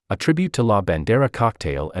a tribute to La Bandera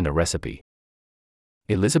cocktail and a recipe.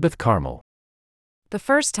 Elizabeth Carmel. The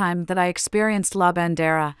first time that I experienced La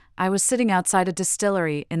Bandera, I was sitting outside a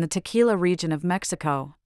distillery in the tequila region of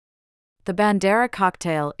Mexico. The Bandera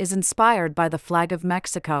cocktail is inspired by the flag of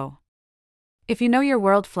Mexico. If you know your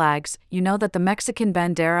world flags, you know that the Mexican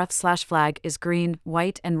Bandera/flag is green,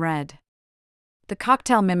 white, and red. The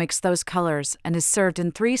cocktail mimics those colors and is served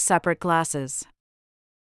in 3 separate glasses.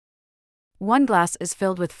 One glass is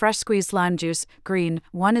filled with fresh squeezed lime juice, green,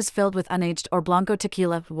 one is filled with unaged or blanco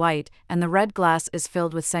tequila, white, and the red glass is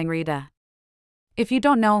filled with sangrita. If you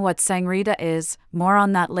don't know what sangrita is, more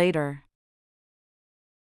on that later.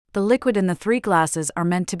 The liquid in the 3 glasses are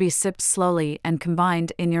meant to be sipped slowly and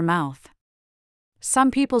combined in your mouth. Some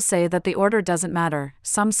people say that the order doesn't matter,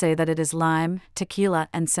 some say that it is lime, tequila,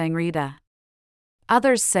 and sangrita.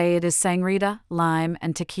 Others say it is sangrita, lime,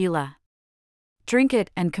 and tequila. Drink it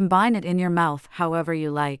and combine it in your mouth however you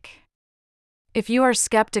like. If you are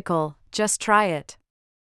skeptical, just try it.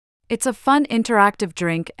 It's a fun interactive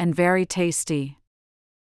drink and very tasty.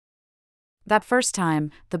 That first time,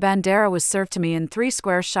 the Bandera was served to me in 3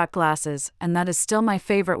 square shot glasses, and that is still my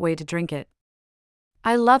favorite way to drink it.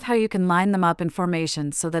 I love how you can line them up in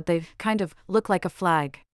formation so that they kind of look like a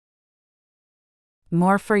flag.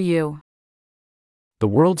 More for you. The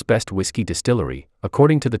world's best whiskey distillery,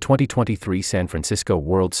 according to the 2023 San Francisco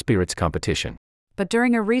World Spirits Competition. But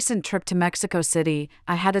during a recent trip to Mexico City,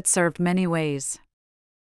 I had it served many ways.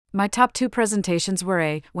 My top 2 presentations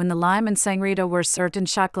were when the lime and sangrita were served in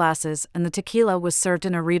shot glasses and the tequila was served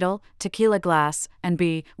in a Riedel tequila glass, and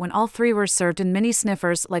B, when all 3 were served in mini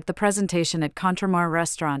sniffers like the presentation at Contramar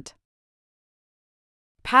restaurant.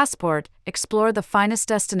 Passport, explore the finest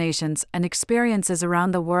destinations and experiences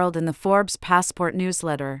around the world in the Forbes Passport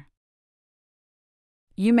newsletter.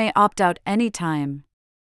 You may opt out anytime.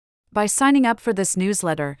 By signing up for this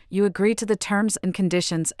newsletter, you agree to the terms and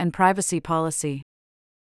conditions and privacy policy.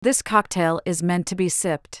 This cocktail is meant to be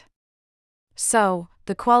sipped. So,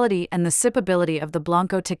 the quality and the sippability of the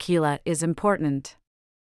Blanco tequila is important.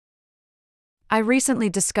 I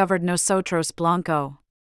recently discovered Nosotros Blanco.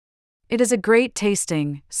 It is a great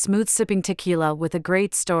tasting, smooth sipping tequila with a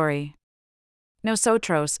great story.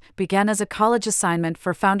 Nosotros began as a college assignment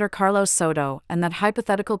for founder Carlos Soto, and that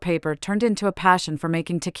hypothetical paper turned into a passion for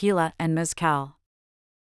making tequila and mezcal.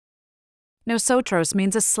 Nosotros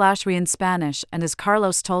means a/we in Spanish, and as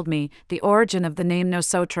Carlos told me, the origin of the name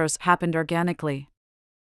Nosotros happened organically.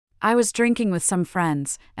 I was drinking with some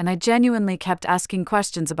friends, and I genuinely kept asking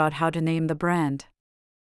questions about how to name the brand.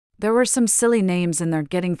 There were some silly names in there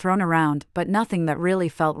getting thrown around, but nothing that really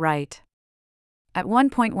felt right. At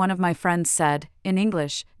one point one of my friends said, in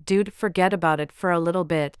English, "Dude, forget about it for a little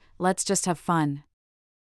bit, let's just have fun."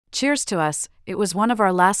 Cheers to us, it was one of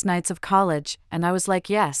our last nights of college, and I was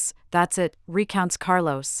like, yes, that's it, recounts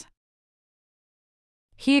Carlos.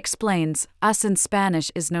 He explains, us in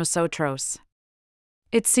Spanish is nosotros.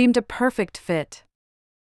 It seemed a perfect fit.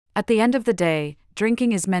 At the end of the day,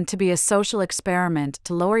 drinking is meant to be a social experiment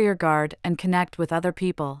to lower your guard and connect with other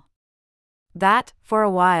people. That, for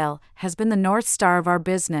a while, has been the North Star of our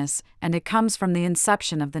business, and it comes from the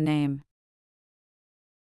inception of the name.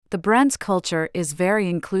 The brand's culture is very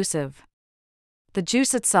inclusive. The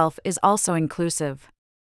juice itself is also inclusive.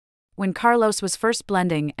 When Carlos was first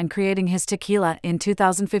blending and creating his tequila in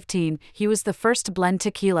 2015, he was the first to blend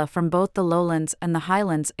tequila from both the lowlands and the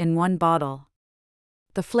highlands in one bottle.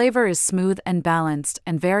 The flavor is smooth and balanced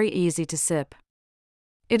and very easy to sip.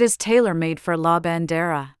 It is tailor-made for La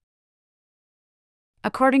Bandera.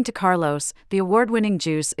 According to Carlos, the award-winning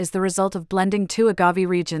juice is the result of blending 2 agave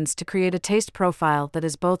regions to create a taste profile that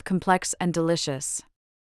is both complex and delicious.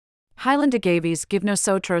 Highland agaves give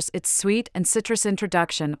Nosotros its sweet and citrus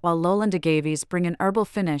introduction, while lowland agaves bring an herbal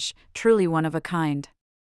finish, truly one of a kind.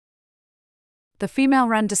 The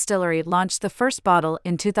female-run distillery launched the first bottle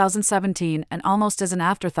in 2017, and almost as an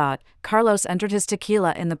afterthought, Carlos entered his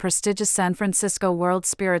tequila in the prestigious San Francisco World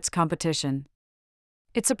Spirits Competition.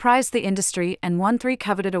 It surprised the industry and won 3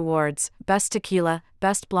 coveted awards: Best Tequila,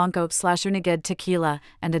 Best Blanco/Uniged Tequila,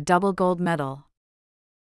 and a double gold medal.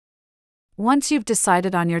 Once you've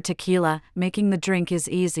decided on your tequila, making the drink is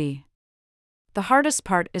easy. The hardest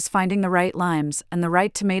part is finding the right limes and the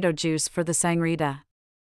right tomato juice for the sangrita.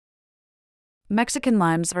 Mexican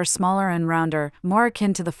limes are smaller and rounder, more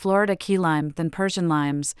akin to the Florida key lime than Persian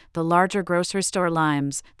limes, the larger grocery store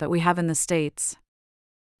limes that we have in the States.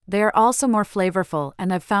 They are also more flavorful,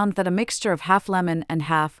 and I've found that a mixture of half lemon and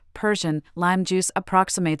half Persian lime juice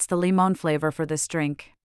approximates the limon flavor for this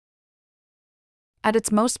drink. At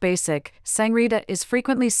its most basic, sangrita is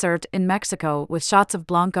frequently served in Mexico with shots of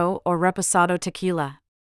Blanco or Reposado tequila.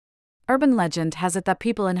 Urban legend has it that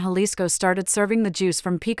people in Jalisco started serving the juice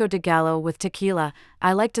from pico de gallo with tequila.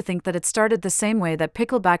 I like to think that it started the same way that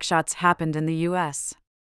pickleback shots happened in the US.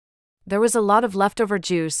 There was a lot of leftover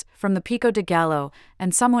juice from the pico de gallo,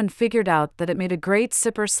 and someone figured out that it made a great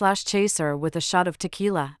sipper/chaser with a shot of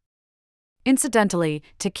tequila. Incidentally,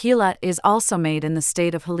 tequila is also made in the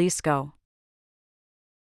state of Jalisco.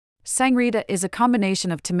 Sangrita is a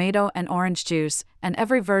combination of tomato and orange juice, and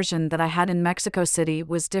every version that I had in Mexico City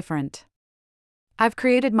was different. I've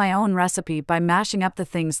created my own recipe by mashing up the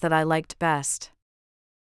things that I liked best.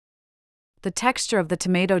 The texture of the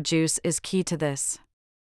tomato juice is key to this.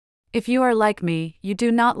 If you are like me, you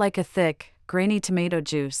do not like a thick, grainy tomato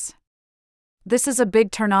juice. This is a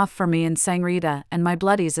big turnoff for me in sangrita and my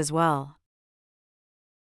bloodies as well.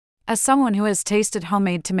 As someone who has tasted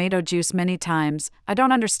homemade tomato juice many times, I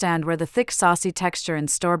don't understand where the thick saucy texture in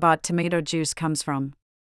store-bought tomato juice comes from.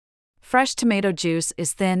 Fresh tomato juice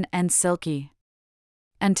is thin and silky.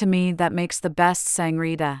 And to me that makes the best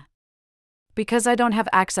sangrita. Because I don't have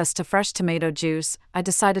access to fresh tomato juice, I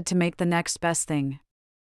decided to make the next best thing.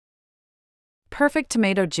 Perfect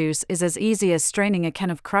tomato juice is as easy as straining a can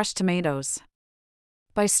of crushed tomatoes.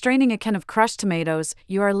 By straining a can of crushed tomatoes,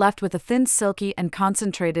 you are left with a thin, silky, and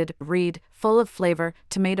concentrated, reed, full of flavor,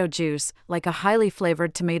 tomato juice, like a highly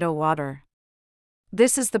flavored tomato water.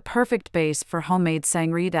 This is the perfect base for homemade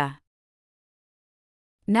sangrita.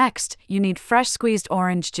 Next, you need fresh squeezed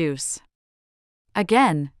orange juice.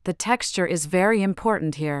 Again, the texture is very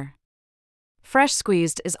important here. Fresh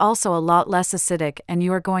squeezed is also a lot less acidic, and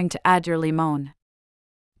you are going to add your limon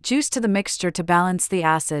juice to the mixture to balance the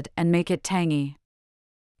acid and make it tangy.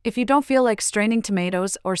 If you don't feel like straining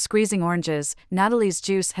tomatoes or squeezing oranges, Natalie's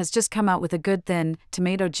Juice has just come out with a good thin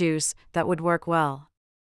tomato juice that would work well.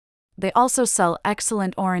 They also sell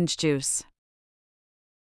excellent orange juice.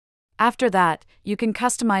 After that, you can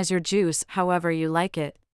customize your juice however you like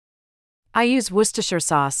it. I use Worcestershire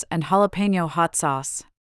sauce and jalapeno hot sauce.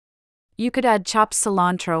 You could add chopped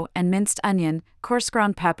cilantro and minced onion, coarse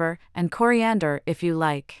ground pepper, and coriander if you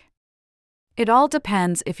like. It all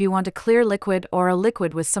depends if you want a clear liquid or a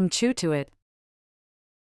liquid with some chew to it.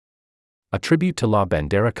 A tribute to La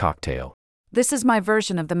Bandera cocktail. This is my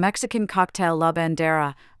version of the Mexican cocktail La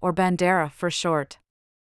Bandera, or Bandera for short.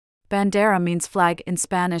 Bandera means flag in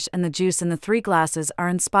Spanish, and the juice in the 3 glasses are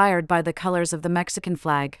inspired by the colors of the Mexican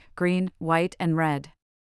flag, green, white, and red.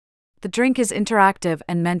 The drink is interactive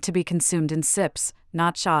and meant to be consumed in sips,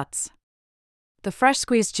 not shots. The fresh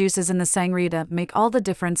squeezed juices in the sangrita make all the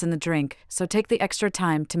difference in the drink, so take the extra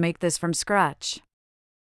time to make this from scratch.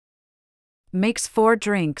 Makes 4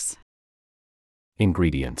 drinks.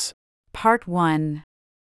 Ingredients. Part 1.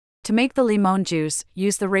 To make the limon juice,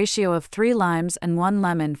 use the ratio of 3 limes and 1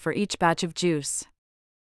 lemon for each batch of juice.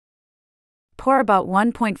 Pour about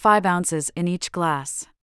 1.5 ounces in each glass.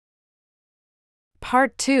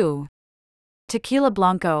 Part 2. Tequila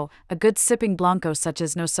blanco, a good sipping blanco such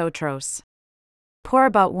as nosotros. Pour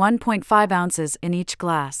about 1.5 ounces in each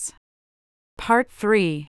glass. Part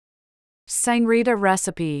 3. Sangrita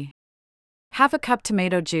recipe. Half a cup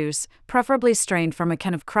tomato juice, preferably strained from a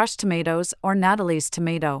can of crushed tomatoes or Natalie's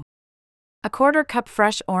tomato. A 1/4 cup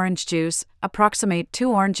fresh orange juice, approximate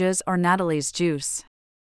 2 oranges or Natalie's juice.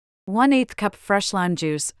 1/8 cup fresh lime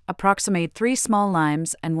juice, approximate 3 small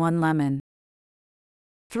limes and 1 lemon.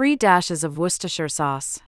 3 dashes of Worcestershire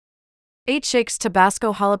sauce. 8 shakes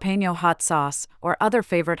Tabasco jalapeno hot sauce or other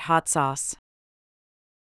favorite hot sauce.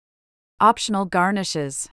 Optional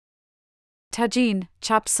garnishes. Tajin,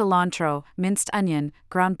 chopped cilantro, minced onion,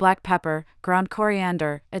 ground black pepper, ground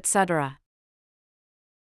coriander, etc.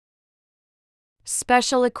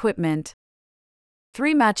 Special equipment.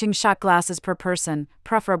 3 matching shot glasses per person,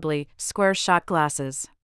 preferably square shot glasses.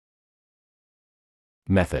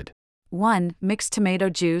 Method. 1. Mix tomato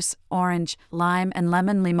juice, orange, lime and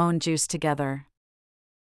lemon juice together.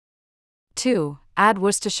 2. Add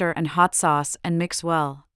Worcestershire and hot sauce and mix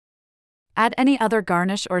well. Add any other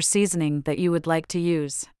garnish or seasoning that you would like to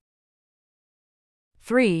use.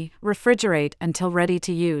 3. Refrigerate until ready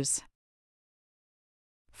to use.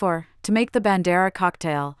 4. To make the Bandera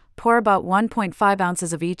cocktail, pour about 1.5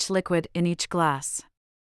 ounces of each liquid in each glass.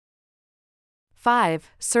 5.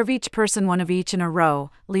 Serve each person one of each in a row,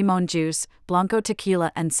 limon juice, blanco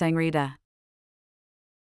tequila and sangrita.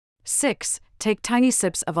 6. Take tiny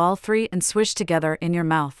sips of all 3 and swish together in your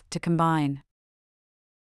mouth to combine.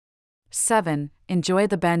 7. Enjoy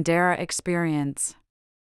the Bandera experience.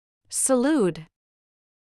 Salud!